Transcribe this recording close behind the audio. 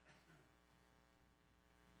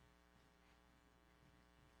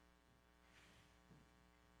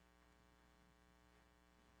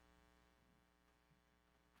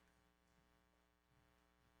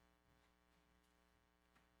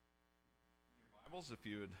Bibles, if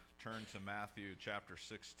you would turn to Matthew chapter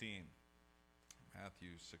 16. Matthew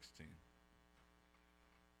 16.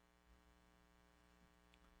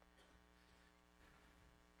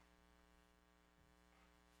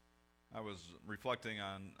 I was reflecting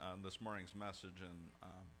on this morning's message,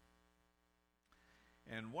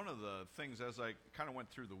 and one of the things as I kind of went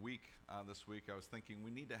through the week this week, I was thinking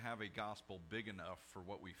we need to have a gospel big enough for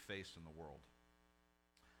what we face in the world,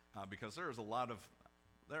 because there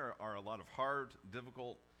are a lot of hard,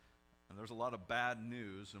 difficult, and there's a lot of bad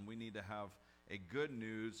news, and we need to have a good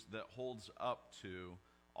news that holds up to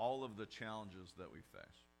all of the challenges that we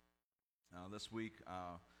face. This week,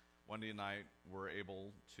 Wendy and I were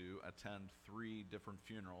able to attend 3 different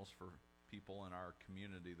funerals for people in our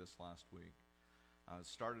community this last week. It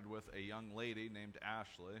started with a young lady named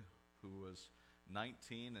Ashley, who was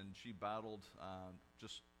 19, and she battled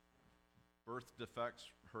just birth defects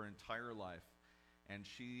her entire life. And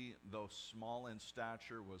she, though small in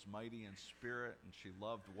stature, was mighty in spirit, and she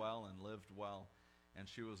loved well and lived well, and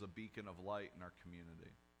she was a beacon of light in our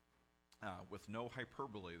community. With no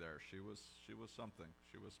hyperbole there, she was something.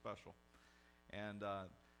 She was special. And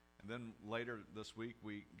then later this week,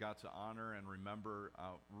 we got to honor and remember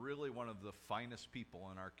really one of the finest people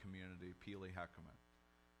in our community, Peely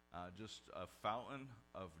Heckerman. Just a fountain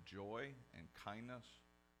of joy and kindness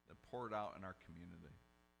that poured out in our community.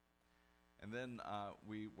 And then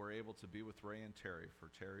we were able to be with Ray and Terry for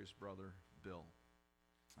Terry's brother, Bill,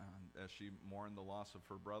 as she mourned the loss of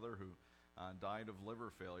her brother who died of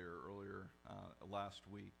liver failure earlier last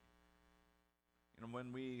week. You know,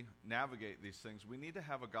 when we navigate these things, we need to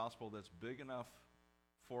have a gospel that's big enough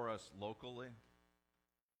for us locally,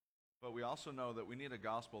 but we also know that we need a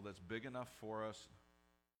gospel that's big enough for us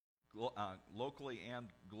locally and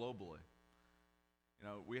globally. You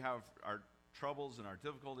know, we have our troubles and our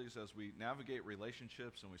difficulties as we navigate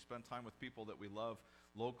relationships and we spend time with people that we love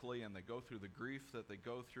locally, and they go through the grief that they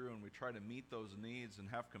go through, and we try to meet those needs and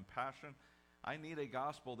have compassion. I need a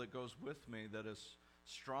gospel that goes with me, that is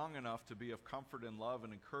strong enough to be of comfort and love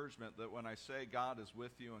and encouragement, that when I say God is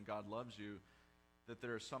with you and God loves you, that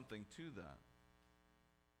there is something to that.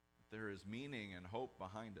 There is meaning and hope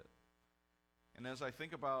behind it. And as I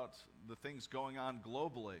think about the things going on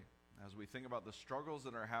globally, as we think about the struggles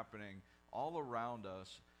that are happening all around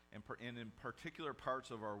us, and in particular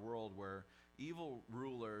parts of our world where evil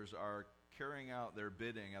rulers are carrying out their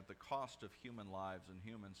bidding at the cost of human lives and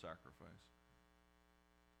human sacrifice,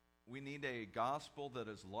 we need a gospel that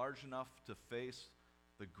is large enough to face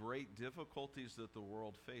the great difficulties that the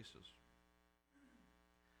world faces.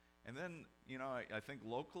 And then, you know, I think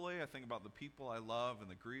locally, I think about the people I love and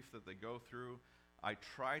the grief that they go through. I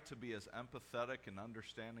try to be as empathetic and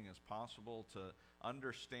understanding as possible, to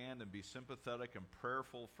understand and be sympathetic and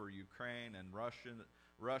prayerful for Ukraine and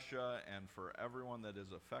Russia and for everyone that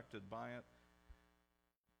is affected by it.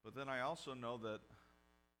 But then I also know that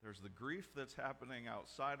there's the grief that's happening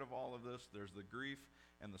outside of all of this. There's the grief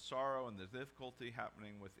and the sorrow and the difficulty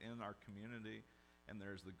happening within our community. And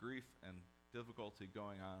there's the grief and difficulty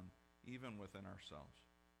going on even within ourselves.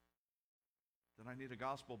 Then I need a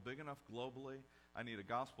gospel big enough globally, I need a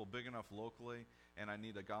gospel big enough locally, and I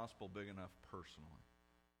need a gospel big enough personally.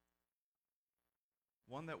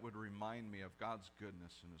 One that would remind me of God's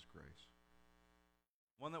goodness and His grace.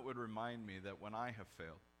 One that would remind me that when I have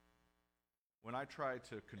failed, when I try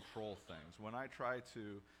to control things, when I try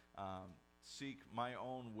to seek my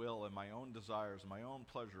own will and my own desires, my own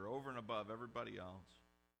pleasure over and above everybody else,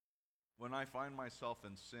 when I find myself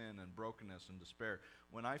in sin and brokenness and despair,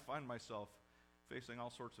 when I find myself facing all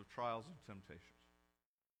sorts of trials and temptations,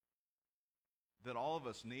 that all of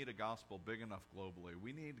us need a gospel big enough globally.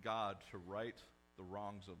 We need God to right the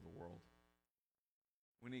wrongs of the world.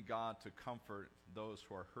 We need God to comfort those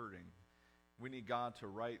who are hurting. We need God to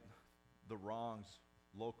right the wrongs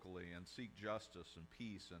locally and seek justice and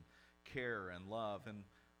peace and care and love. And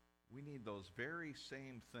we need those very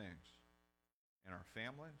same things in our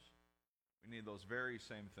families. We need those very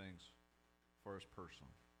same things for us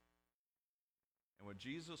personally. And what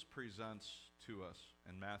Jesus presents to us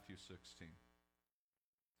in Matthew 16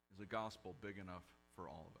 is a gospel big enough for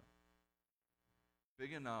all of it.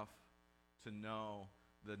 Big enough to know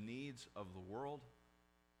the needs of the world,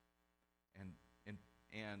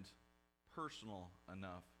 and personal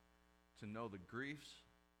enough to know the griefs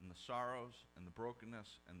and the sorrows and the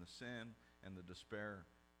brokenness and the sin and the despair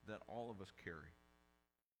that all of us carry.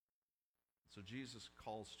 So Jesus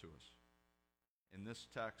calls to us in this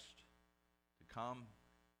text to come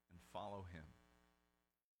and follow Him.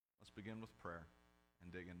 Let's begin with prayer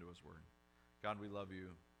and dig into His Word. God, we love You.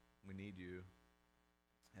 We need You.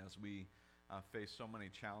 As we face so many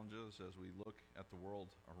challenges as we look at the world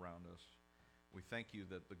around us. We thank you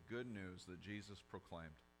that the good news that Jesus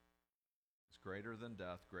proclaimed is greater than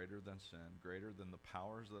death, greater than sin, greater than the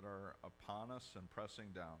powers that are upon us and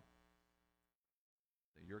pressing down,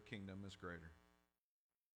 that your kingdom is greater.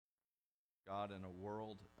 God, in a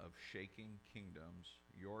world of shaking kingdoms,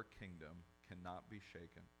 your kingdom cannot be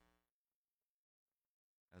shaken.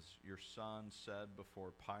 As your Son said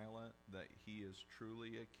before Pilate that he is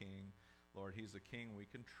truly a king, Lord, he's a king we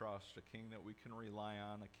can trust, a king that we can rely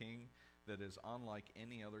on, a king that is unlike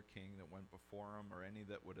any other king that went before him or any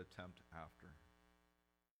that would attempt after.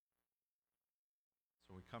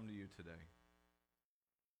 So we come to you today.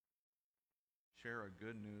 Share a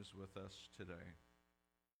good news with us today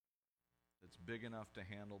that's big enough to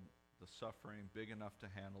handle the suffering, big enough to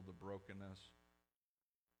handle the brokenness,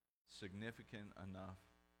 significant enough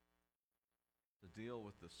to deal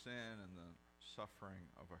with the sin and the suffering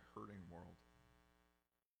of a hurting world.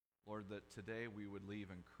 Lord, that today we would leave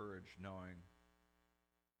encouraged knowing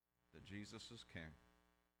that Jesus is King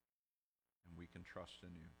and we can trust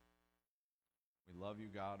in you. We love you,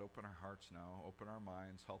 God. Open our hearts now. Open our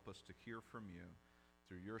minds. Help us to hear from you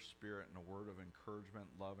through your Spirit and a word of encouragement,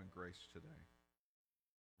 love, and grace today.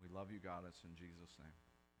 We love you, God. It's in Jesus'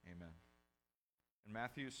 name. Amen. In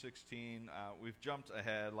Matthew 16, we've jumped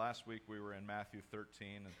ahead. Last week we were in Matthew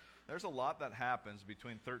 13, and there's a lot that happens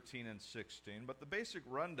between 13 and 16, but the basic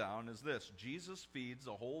rundown is this. Jesus feeds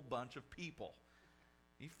a whole bunch of people.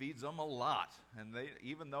 He feeds them a lot, and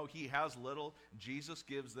even though he has little, Jesus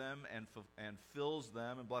gives them and fills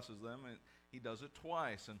them and blesses them, and he does it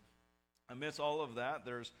twice. And amidst all of that,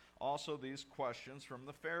 there's also these questions from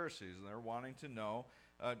the Pharisees, and they're wanting to know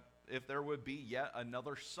if there would be yet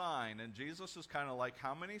another sign. And Jesus is kind of like,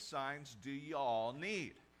 how many signs do y'all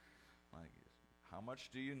need? Like, how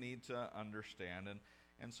much do you need to understand?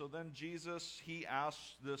 And so then Jesus, he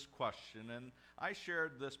asks this question. And I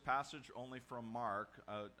shared this passage only from Mark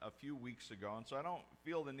a few weeks ago, and so I don't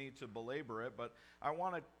feel the need to belabor it, but I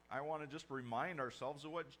want to just remind ourselves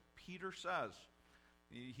of what Peter says.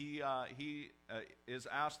 He is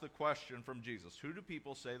asked the question from Jesus, who do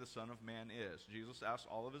people say the Son of Man is? Jesus asked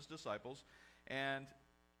all of his disciples, and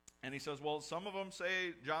he says, well, some of them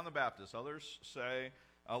say John the Baptist, others say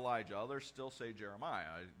Elijah, others still say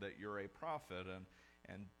Jeremiah, that you're a prophet.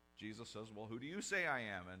 And Jesus says, well, who do you say I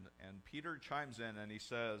am? And Peter chimes in and he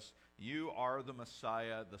says, you are the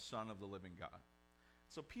Messiah, the Son of the living God.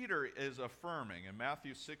 So Peter is affirming in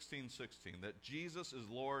Matthew 16:16 that Jesus is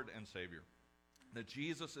Lord and Savior. That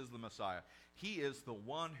Jesus is the Messiah. He is the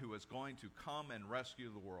one who is going to come and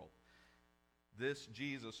rescue the world. This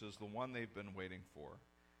Jesus is the one they've been waiting for.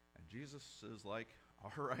 And Jesus is like,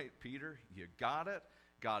 all right, Peter, you got it.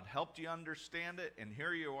 God helped you understand it, and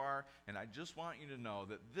here you are. And I just want you to know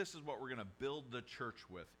that this is what we're going to build the church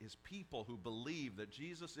with, is people who believe that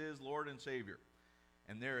Jesus is Lord and Savior.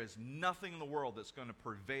 And there is nothing in the world that's going to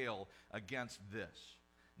prevail against this.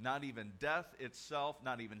 Not even death itself,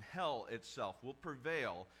 not even hell itself will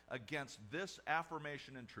prevail against this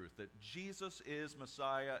affirmation and truth that Jesus is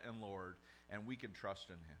Messiah and Lord, and we can trust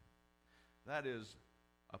in him. That is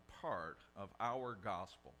a part of our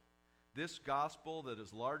gospel. This gospel that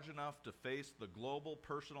is large enough to face the global,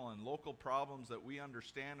 personal, and local problems that we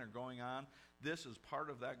understand are going on, this is part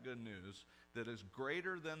of that good news that is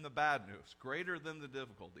greater than the bad news, greater than the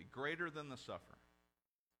difficulty, greater than the suffering.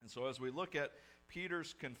 And so as we look at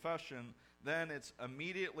Peter's confession, then it's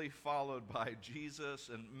immediately followed by Jesus,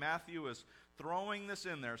 and Matthew is throwing this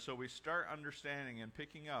in there so we start understanding and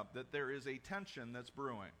picking up that there is a tension that's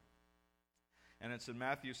brewing. And it's in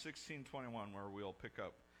Matthew 16:21 where we'll pick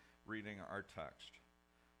up reading our text.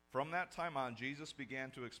 From that time on, Jesus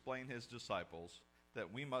began to explain his disciples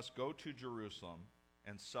that we must go to Jerusalem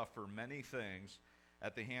and suffer many things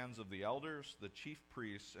at the hands of the elders, the chief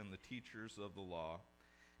priests, and the teachers of the law,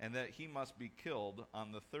 and that he must be killed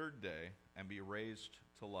on the third day and be raised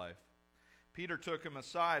to life. Peter took him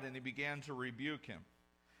aside and he began to rebuke him.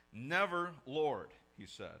 Never, Lord, he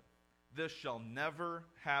said, this shall never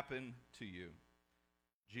happen to you.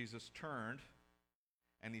 Jesus turned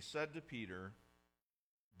and he said to Peter,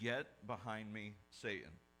 get behind me,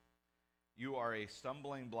 Satan. You are a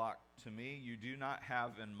stumbling block to me. You do not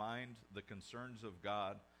have in mind the concerns of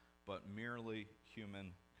God, but merely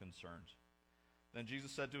human concerns. Then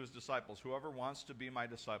Jesus said to his disciples, whoever wants to be my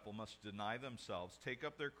disciple must deny themselves, take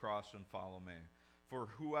up their cross, and follow me. For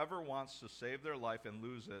whoever wants to save their life and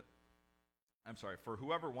lose it, for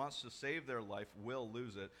whoever wants to save their life will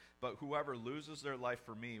lose it, but whoever loses their life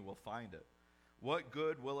for me will find it. What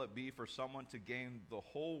good will it be for someone to gain the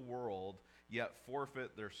whole world, yet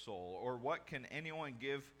forfeit their soul? Or what can anyone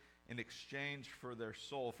give in exchange for their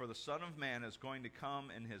soul. For the Son of Man is going to come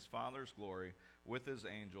in his Father's glory with his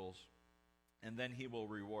angels, and then he will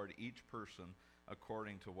reward each person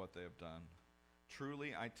according to what they have done.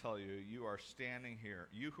 Truly, I tell you, you who are standing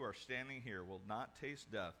here will not taste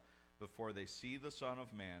death before they see the Son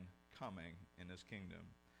of Man coming in his kingdom.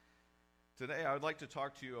 Today, I would like to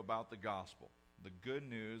talk to you about the gospel, the good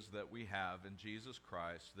news that we have in Jesus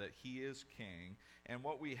Christ, that he is King. And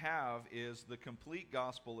what we have is the complete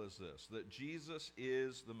gospel is this, that Jesus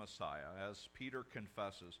is the Messiah, as Peter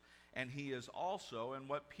confesses. And he is also, and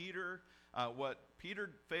what Peter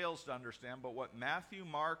fails to understand, but what Matthew,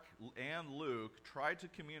 Mark, and Luke tried to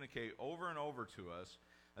communicate over and over to us,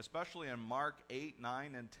 especially in Mark 8,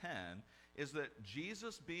 9, and 10, is that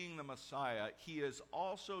Jesus being the Messiah, he is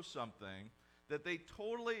also something that they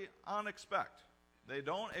totally unexpect. They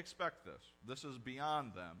don't expect this. This is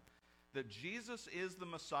beyond them. That Jesus is the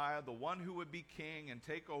Messiah, the one who would be king and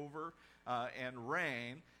take over and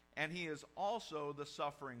reign, and he is also the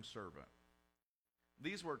suffering servant.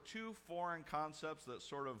 These were two foreign concepts that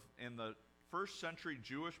sort of, in the first century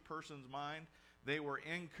Jewish person's mind, they were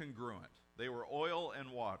incongruent. They were oil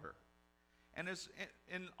and water. And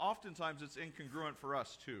oftentimes it's incongruent for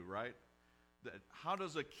us too, right? That how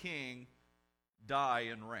does a king die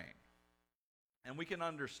and reign? And we can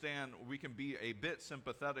understand, we can be a bit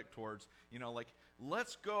sympathetic towards, like,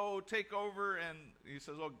 let's go take over. And he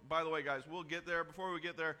says, oh, by the way, guys, we'll get there. Before we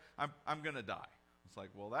get there, I'm going to die. It's like,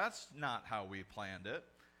 well, that's not how we planned it,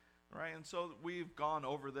 right? And so we've gone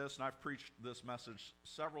over this, and I've preached this message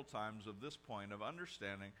several times of this point of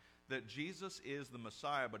understanding that Jesus is the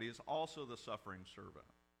Messiah, but he is also the suffering servant.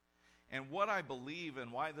 And what I believe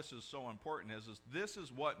and why this is so important is this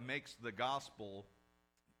is what makes the gospel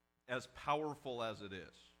as powerful as it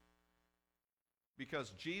is.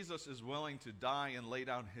 Because Jesus is willing to die and lay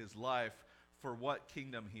down his life for what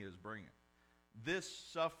kingdom he is bringing. This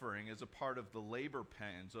suffering is a part of the labor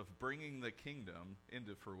pains of bringing the kingdom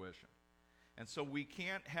into fruition. And so we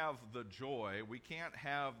can't have the joy, we can't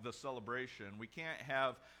have the celebration, we can't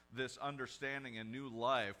have this understanding and new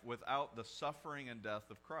life without the suffering and death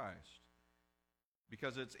of Christ.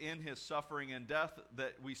 Because it's in his suffering and death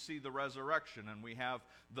that we see the resurrection, and we have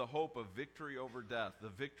the hope of victory over death, the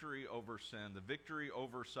victory over sin, the victory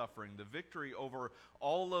over suffering, the victory over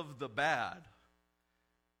all of the bad.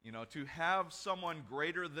 To have someone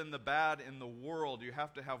greater than the bad in the world, you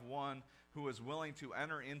have to have one who is willing to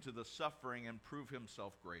enter into the suffering and prove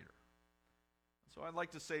himself greater. So I'd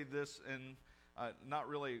like to say this, and not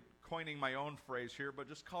really coining my own phrase here, but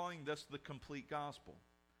just calling this the complete gospel.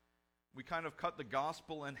 We kind of cut the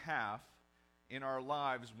gospel in half in our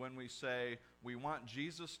lives when we say we want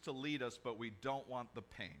Jesus to lead us, but we don't want the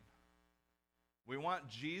pain. We want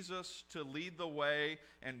Jesus to lead the way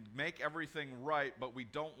and make everything right, but we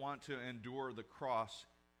don't want to endure the cross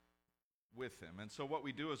with him. And so what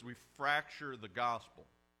we do is we fracture the gospel.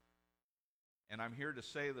 And I'm here to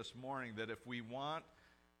say this morning that if we want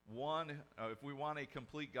a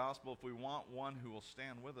complete gospel, if we want one who will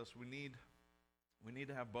stand with us, we need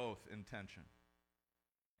to have both in tension.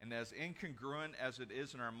 And as incongruent as it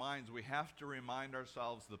is in our minds, we have to remind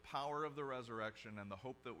ourselves the power of the resurrection and the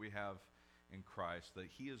hope that we have in Christ, that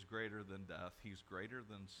he is greater than death, he's greater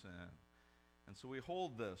than sin. And so we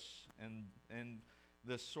hold this in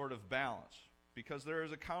this sort of balance, because there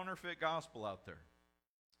is a counterfeit gospel out there.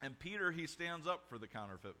 And Peter, he stands up for the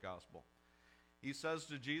counterfeit gospel. He says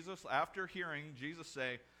to Jesus, after hearing Jesus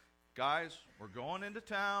say, guys, we're going into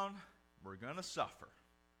town, we're going to suffer.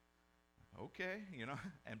 Okay,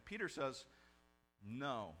 and Peter says,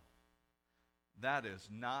 no, that is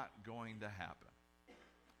not going to happen.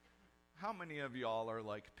 How many of y'all are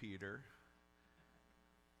like Peter?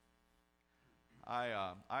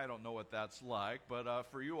 I don't know what that's like, but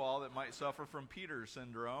for you all that might suffer from Peter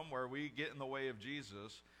syndrome, where we get in the way of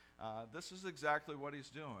Jesus, this is exactly what he's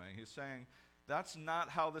doing. He's saying, that's not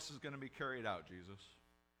how this is going to be carried out, Jesus.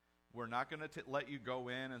 We're not going to let you go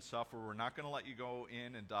in and suffer. We're not going to let you go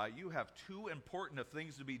in and die. You have too important of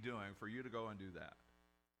things to be doing for you to go and do that.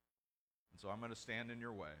 And so I'm going to stand in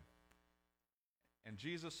your way. And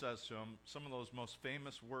Jesus says to him some of those most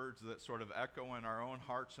famous words that sort of echo in our own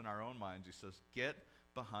hearts and our own minds. He says, get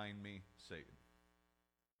behind me, Satan.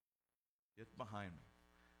 Get behind me.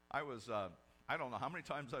 I don't know how many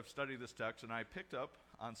times I've studied this text, and I picked up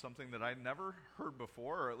on something that I'd never heard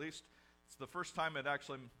before, or at least it's the first time it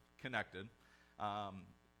actually connected.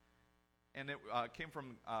 And it came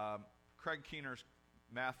from Craig Keener's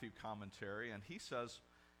Matthew commentary, and he says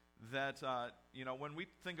that, when we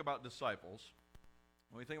think about disciples,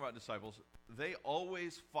 they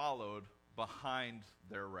always followed behind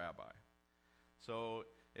their rabbi. So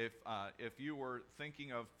If you were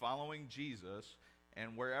thinking of following Jesus,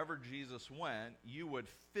 and wherever Jesus went, you would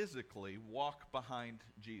physically walk behind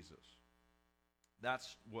Jesus.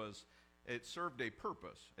 It served a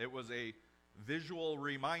purpose. It was a visual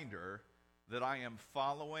reminder that I am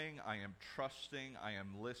following, I am trusting, I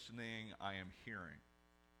am listening, I am hearing.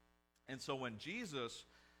 And so when Jesus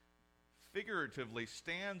figuratively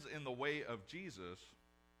stands in the way of Jesus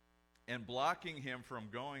and blocking him from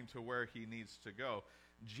going to where he needs to go,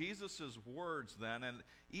 Jesus' words then, and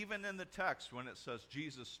even in the text when it says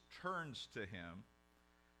Jesus turns to him,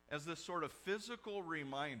 as this sort of physical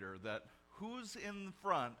reminder that who's in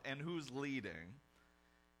front and who's leading,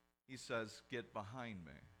 he says, get behind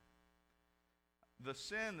me. The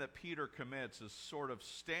sin that Peter commits is sort of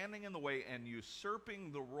standing in the way and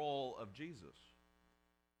usurping the role of Jesus.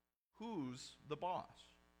 Who's the boss?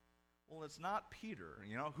 Well, it's not Peter.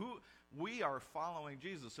 We are following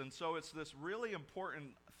Jesus. And so it's this really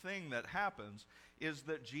important thing that happens is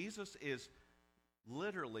that Jesus is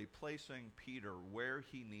literally placing Peter where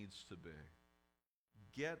he needs to be.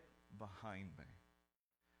 Get behind me.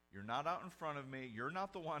 You're not out in front of me. You're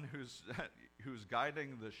not the one who's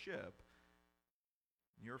guiding the ship.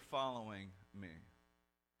 You're following me.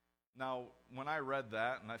 Now, when I read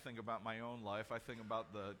that and I think about my own life, I think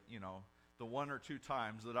about the one or two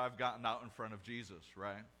times that I've gotten out in front of Jesus,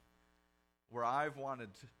 right? Where I've wanted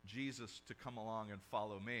Jesus to come along and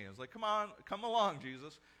follow me. It's like, come on, come along,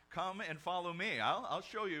 Jesus. Come and follow me. I'll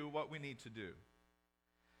show you what we need to do.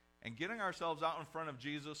 And getting ourselves out in front of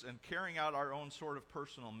Jesus and carrying out our own sort of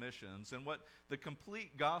personal missions. And what the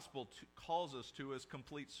complete gospel calls us to is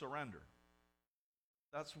complete surrender.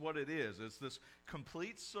 That's what it is. It's this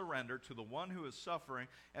complete surrender to the one who is suffering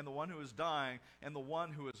and the one who is dying and the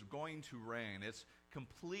one who is going to reign. It's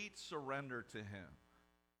complete surrender to him.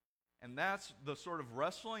 And that's the sort of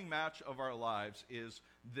wrestling match of our lives, is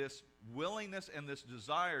this willingness and this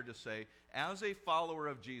desire to say, as a follower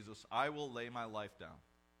of Jesus, I will lay my life down.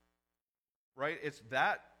 Right?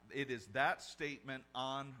 It is that statement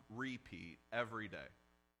on repeat every day.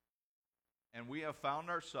 And we have found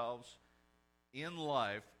ourselves in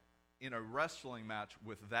life in a wrestling match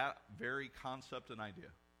with that very concept and idea.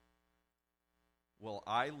 Will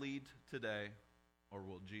I lead today, or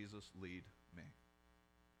will Jesus lead me?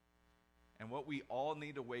 And what we all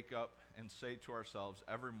need to wake up and say to ourselves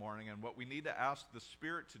every morning, and what we need to ask the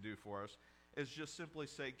Spirit to do for us, is just simply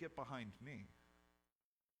say, get behind me.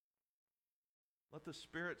 Let the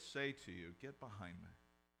Spirit say to you, get behind me.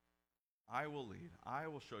 I will lead. I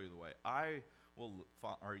will show you the way.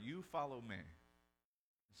 You follow me.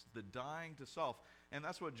 It's the dying to self. And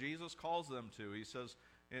that's what Jesus calls them to. He says,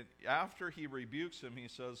 after he rebukes him, he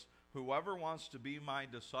says, whoever wants to be my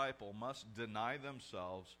disciple must deny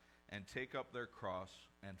themselves and take up their cross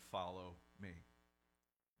and follow me.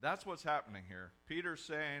 That's what's happening here. Peter's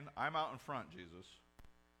saying, I'm out in front, Jesus.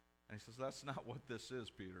 And he says, that's not what this is,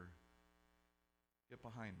 Peter. Get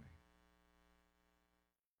behind me.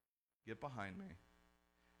 Get behind me.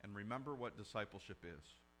 And remember what discipleship is.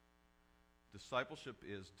 Discipleship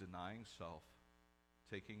is denying self,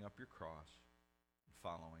 taking up your cross, and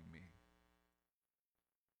following me.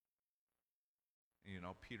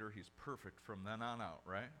 Peter, he's perfect from then on out,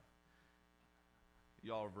 right?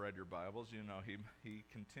 Y'all have read your Bibles. He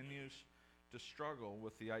continues to struggle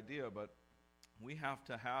with the idea, but we have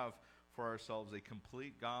to have for ourselves a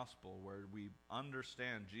complete gospel where we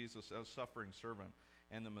understand Jesus as suffering servant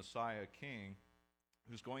and the Messiah King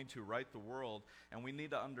who's going to right the world. And we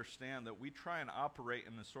need to understand that we try and operate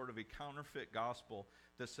in a sort of a counterfeit gospel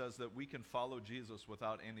that says that we can follow Jesus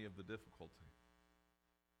without any of the difficulty.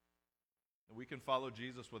 That we can follow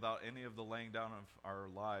Jesus without any of the laying down of our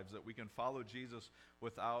lives. That we can follow Jesus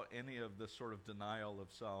without any of this sort of denial of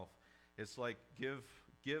self. It's like, give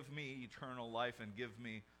me eternal life and give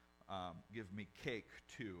me cake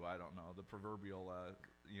too. I don't know, the proverbial,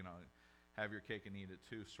 have your cake and eat it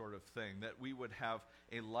too sort of thing. That we would have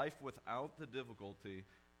a life without the difficulty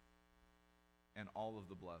and all of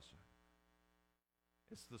the blessing.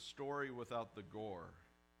 It's the story without the gore.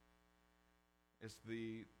 It's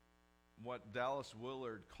what Dallas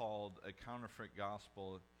Willard called a counterfeit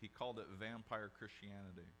gospel. He called it vampire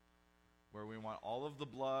Christianity, where we want all of the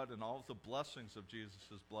blood and all of the blessings of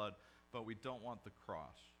Jesus' blood, but we don't want the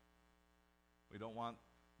cross. We don't want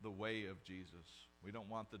the way of Jesus. We don't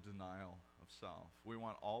want the denial of self. We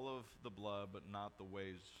want all of the blood, but not the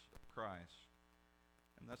ways of Christ.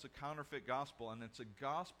 And that's a counterfeit gospel, and it's a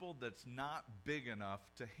gospel that's not big enough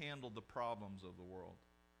to handle the problems of the world.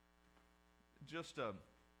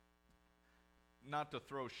 Not to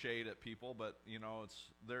throw shade at people, but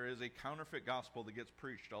there is a counterfeit gospel that gets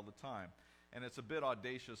preached all the time. And it's a bit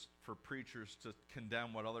audacious for preachers to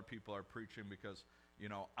condemn what other people are preaching because,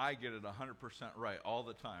 I get it 100% right all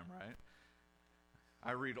the time, right?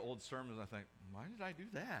 I read old sermons and I think, why did I do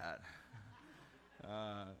that?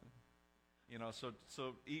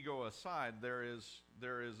 So ego aside, there is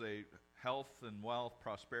a health and wealth,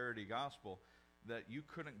 prosperity gospel that you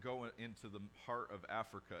couldn't go into the heart of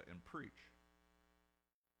Africa and preach.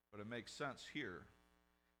 But it makes sense here.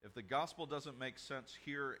 If the gospel doesn't make sense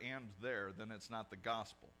here and there, then it's not the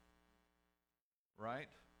gospel. Right?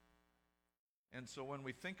 And so when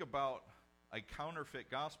we think about a counterfeit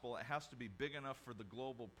gospel, it has to be big enough for the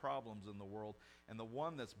global problems in the world. And the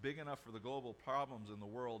one that's big enough for the global problems in the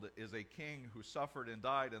world is a king who suffered and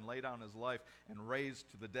died and laid down his life and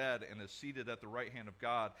raised to the dead and is seated at the right hand of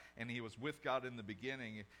God. And he was with God in the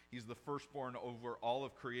beginning. He's the firstborn over all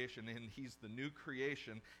of creation, and he's the new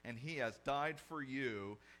creation. And he has died for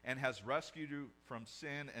you and has rescued you from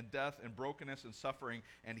sin and death and brokenness and suffering.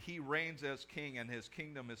 And he reigns as king, and his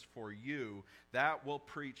kingdom is for you. That will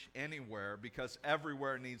preach anywhere, because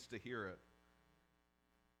everywhere needs to hear it.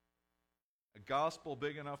 A gospel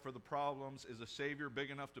big enough for the problems is a Savior big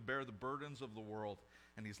enough to bear the burdens of the world,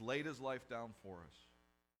 and he's laid his life down for us.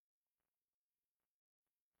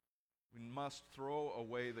 We must throw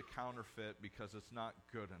away the counterfeit because it's not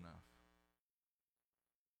good enough.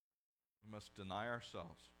 We must deny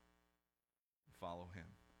ourselves and follow him.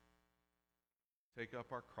 Take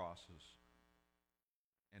up our crosses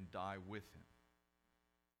and die with him.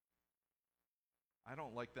 I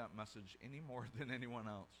don't like that message any more than anyone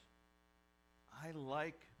else. I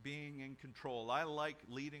like being in control. I like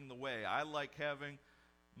leading the way. I like having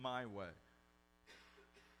my way.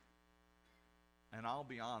 And I'll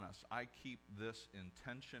be honest, I keep this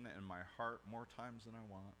intention in my heart more times than I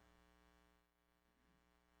want.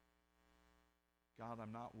 God,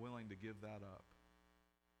 I'm not willing to give that up.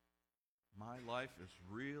 My life is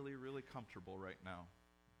really, really comfortable right now.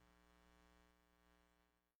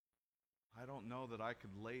 I don't know that I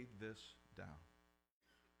could lay this down.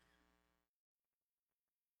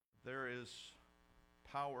 There is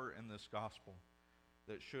power in this gospel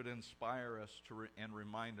that should inspire us and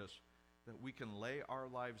remind us that we can lay our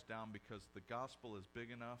lives down because the gospel is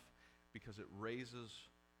big enough, because it raises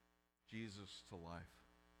Jesus to life.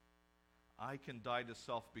 I can die to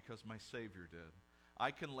self because my Savior did.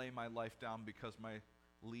 I can lay my life down because my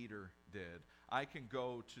leader did. I can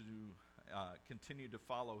go to continue to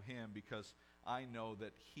follow him because I know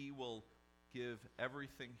that he will give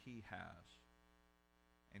everything he has,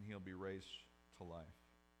 and he'll be raised to life.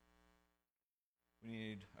 We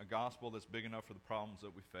need a gospel that's big enough for the problems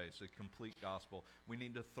that we face, a complete gospel. We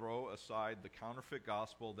need to throw aside the counterfeit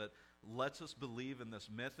gospel that lets us believe in this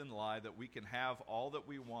myth and lie that we can have all that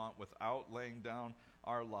we want without laying down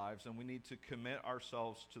our lives, and we need to commit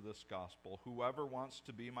ourselves to this gospel. Whoever wants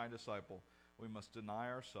to be my disciple, we must deny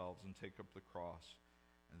ourselves and take up the cross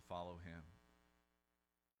and follow him.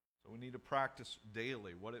 So we need to practice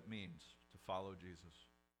daily what it means to follow Jesus.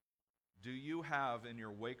 Do you have in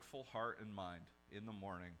your wakeful heart and mind in the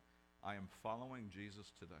morning, I am following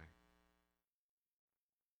Jesus today?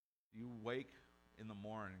 You wake in the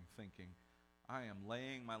morning thinking, I am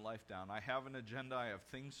laying my life down. I have an agenda. I have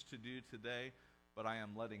things to do today, but I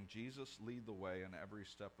am letting Jesus lead the way in every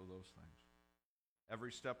step of those things.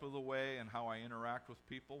 Every step of the way and how I interact with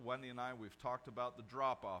people. Wendy and I, we've talked about the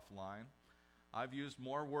drop-off line. I've used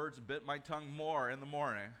more words and bit my tongue more in the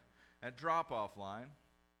morning at drop-off line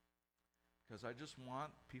because I just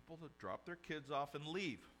want people to drop their kids off and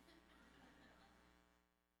leave.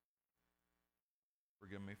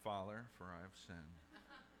 Forgive me, Father, for I have sinned.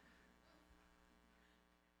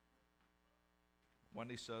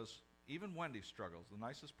 Wendy says, even Wendy struggles. The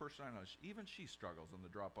nicest person I know, even she struggles in the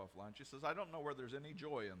drop-off line. She says, I don't know where there's any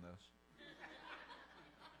joy in this.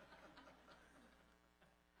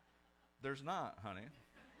 There's not, honey.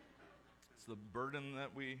 It's the burden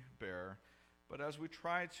that we bear. But as we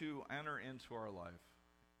try to enter into our life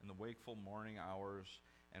in the wakeful morning hours,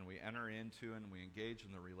 and we enter into and we engage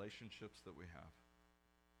in the relationships that we have,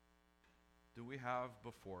 do we have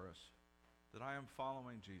before us that I am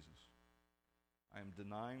following Jesus? I am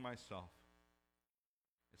denying myself.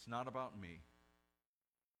 It's not about me.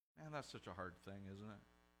 Man, that's such a hard thing, isn't it?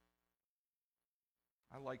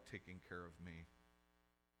 I like taking care of me.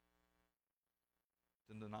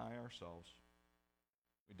 To deny ourselves.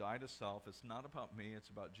 We die to self. It's not about me. It's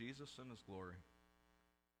about Jesus and his glory.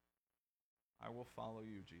 I will follow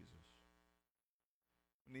you, Jesus.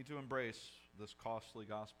 We need to embrace this costly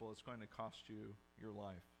gospel. It's going to cost you your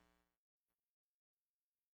life.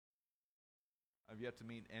 I've yet to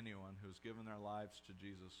meet anyone who's given their lives to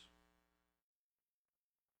Jesus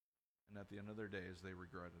and at the end of their days, they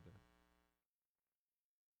regretted it.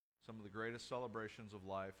 Some of the greatest celebrations of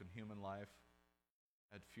life and human life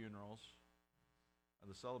at funerals are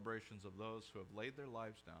the celebrations of those who have laid their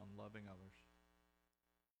lives down loving others.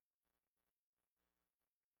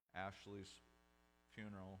 Ashley's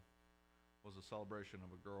funeral was a celebration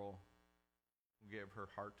of a girl who gave her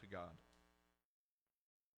heart to God.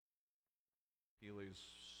 Healy's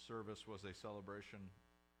service was a celebration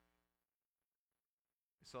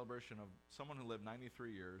of someone who lived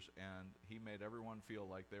 93 years, and he made everyone feel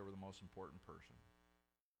like they were the most important person.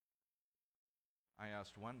 I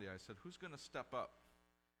asked Wendy, I said, who's going to step up?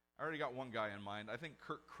 I already got one guy in mind. I think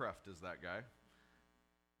Kirk Kreft is that guy.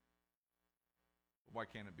 Why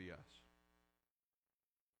can't it be us?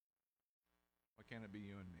 Why can't it be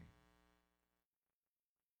you and me?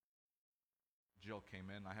 Jill came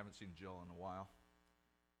in. I haven't seen Jill in a while.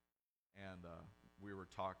 And we were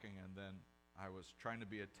talking, and then I was trying to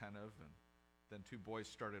be attentive, and then two boys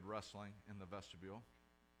started wrestling in the vestibule.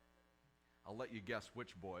 I'll let you guess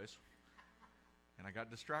which boys. And I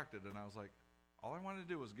got distracted, and I was like, all I wanted to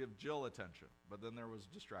do was give Jill attention, but then there was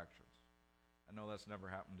distractions. I know that's never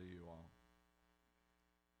happened to you all.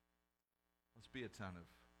 Let's be attentive.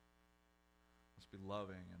 Let's be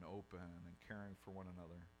loving and open and caring for one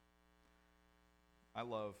another. I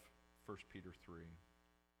love 1 Peter 3.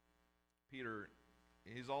 Peter,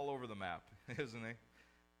 he's all over the map, isn't he?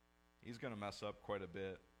 He's going to mess up quite a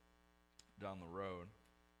bit down the road,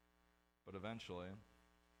 but eventually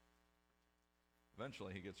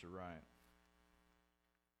he gets it right.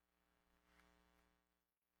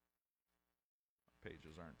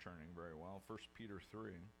 Pages aren't turning very well. 1 Peter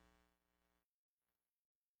 3.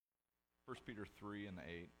 1 Peter 3 and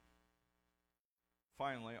 8.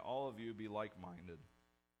 Finally, all of you be like-minded.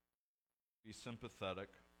 Be sympathetic.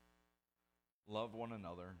 Love one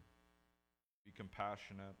another. Be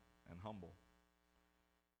compassionate and humble.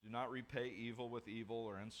 Do not repay evil with evil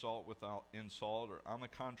or insult without insult, or on the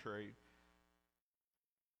contrary,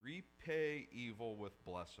 repay evil with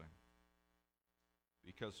blessing.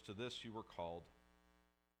 Because to this you were called,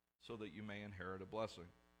 so that you may inherit a blessing.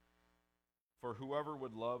 For whoever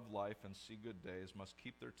would love life and see good days must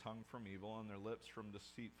keep their tongue from evil and their lips from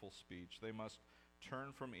deceitful speech. They must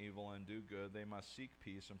turn from evil and do good. They must seek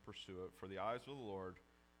peace and pursue it. For the eyes of the Lord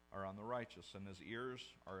are on the righteous, and his ears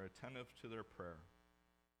are attentive to their prayer.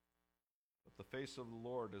 But the face of the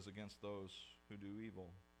Lord is against those who do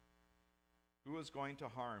evil. Who is going to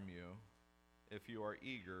harm you if you are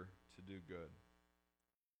eager to do good?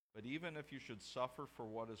 But even if you should suffer for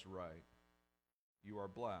what is right, you are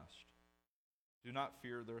blessed. Do not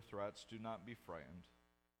fear their threats. Do not be frightened.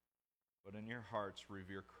 But in your hearts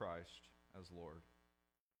revere Christ as Lord.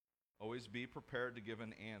 Always be prepared to give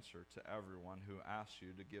an answer to everyone who asks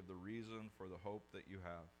you to give the reason for the hope that you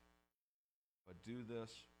have. But do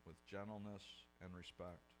this with gentleness and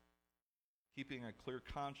respect, keeping a clear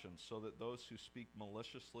conscience so that those who speak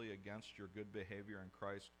maliciously against your good behavior in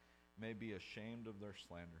Christ may be ashamed of their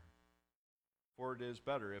slander. For it is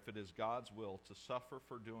better, if it is God's will, to suffer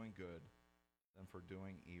for doing good than for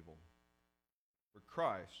doing evil. For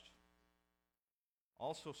Christ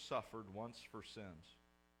also suffered once for sins,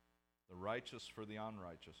 the righteous for the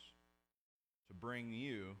unrighteous, to bring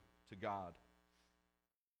you to God.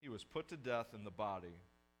 He was put to death in the body,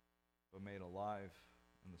 but made alive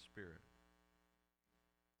in the spirit.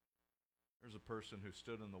 There's a person who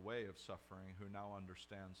stood in the way of suffering who now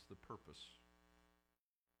understands the purpose,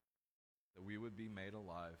 that we would be made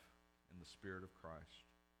alive in the Spirit of Christ,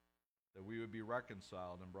 that we would be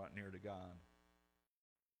reconciled and brought near to God.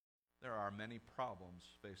 There are many problems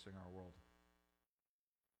facing our world,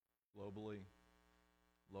 globally,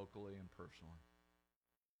 locally, and personally.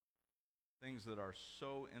 Things that are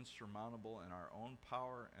so insurmountable in our own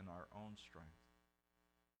power and our own strength.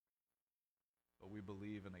 But we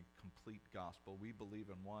believe in a complete gospel. We believe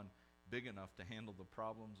in one big enough to handle the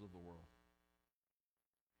problems of the world.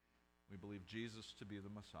 We believe Jesus to be the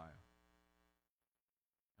Messiah.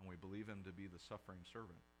 And we believe him to be the suffering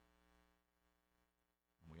servant.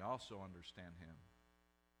 And we also understand him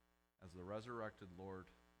as the resurrected Lord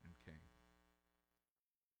and King.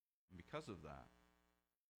 And because of that,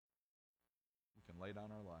 we can lay down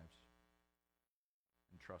our lives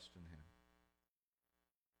and trust in him.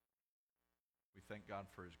 We thank God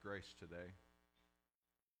for his grace today,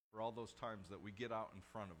 for all those times that we get out in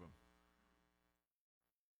front of him.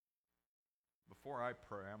 Before I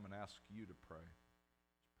pray, I'm going to ask you to pray.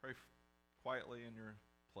 Just pray quietly in your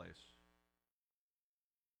place.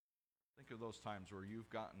 Think of those times where you've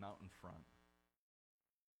gotten out in front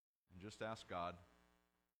and just ask God,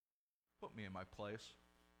 put me in my place.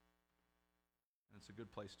 And it's a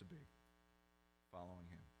good place to be. following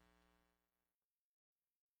him.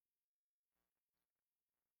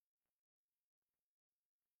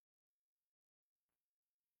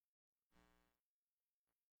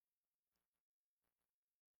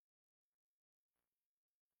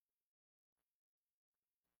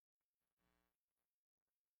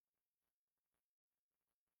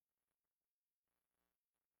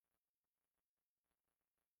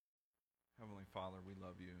 Heavenly Father, we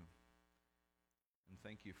love you and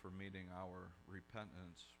thank you for meeting our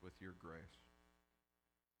repentance with your grace.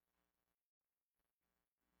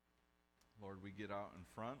 Lord, we get out in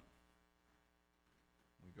front.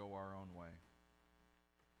 We go our own way.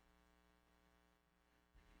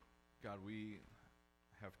 God, we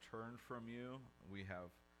have turned from you. We have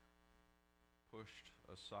pushed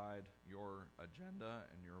aside your agenda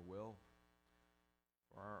and your will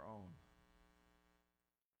for our own.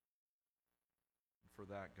 And for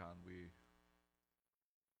that, God, we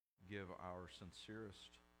give our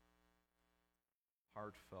sincerest,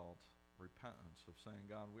 heartfelt repentance of saying,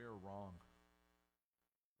 God, we are wrong.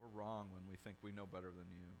 We're wrong when we think we know better than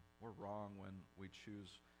you. We're wrong when we choose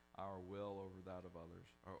our will over that of others,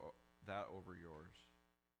 or that over yours.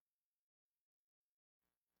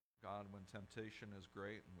 God, when temptation is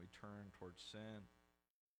great and we turn towards sin,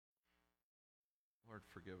 Lord,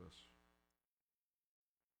 forgive us.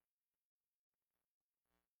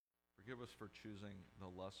 Forgive us for choosing the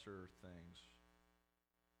lesser things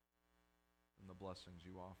than the blessings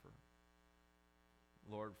you offer.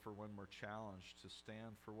 Lord, for when we're challenged to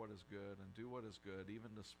stand for what is good and do what is good,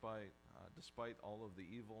 even despite all of the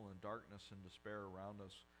evil and darkness and despair around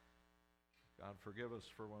us, God, forgive us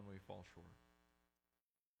for when we fall short.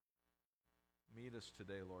 Meet us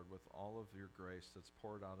today, Lord, with all of your grace that's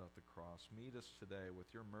poured out at the cross. Meet us today with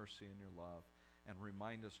your mercy and your love, and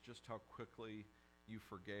remind us just how quickly you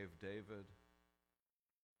forgave David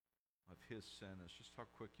of his sin. It's just how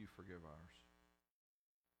quick you forgive ours.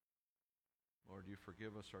 Lord, you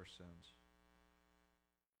forgive us our sins.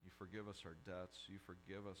 You forgive us our debts. You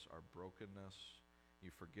forgive us our brokenness.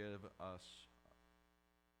 You forgive us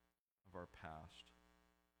of our past.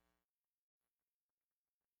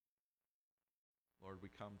 Lord,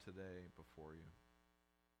 we come today before you,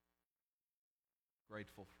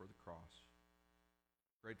 grateful for the cross,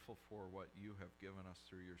 grateful for what you have given us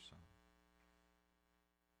through your Son.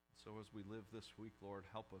 So as we live this week, Lord,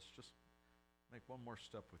 help us just make one more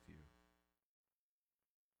step with you,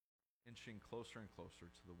 inching closer and closer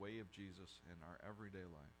to the way of Jesus in our everyday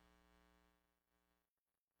life.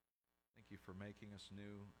 Thank you for making us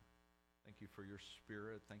new. Thank you for your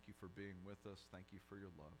Spirit. Thank you for being with us. Thank you for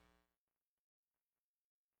your love.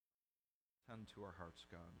 Tend to our hearts,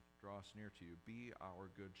 God. Draw us near to you. Be our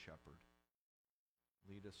good shepherd.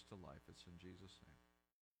 Lead us to life. It's in Jesus' name.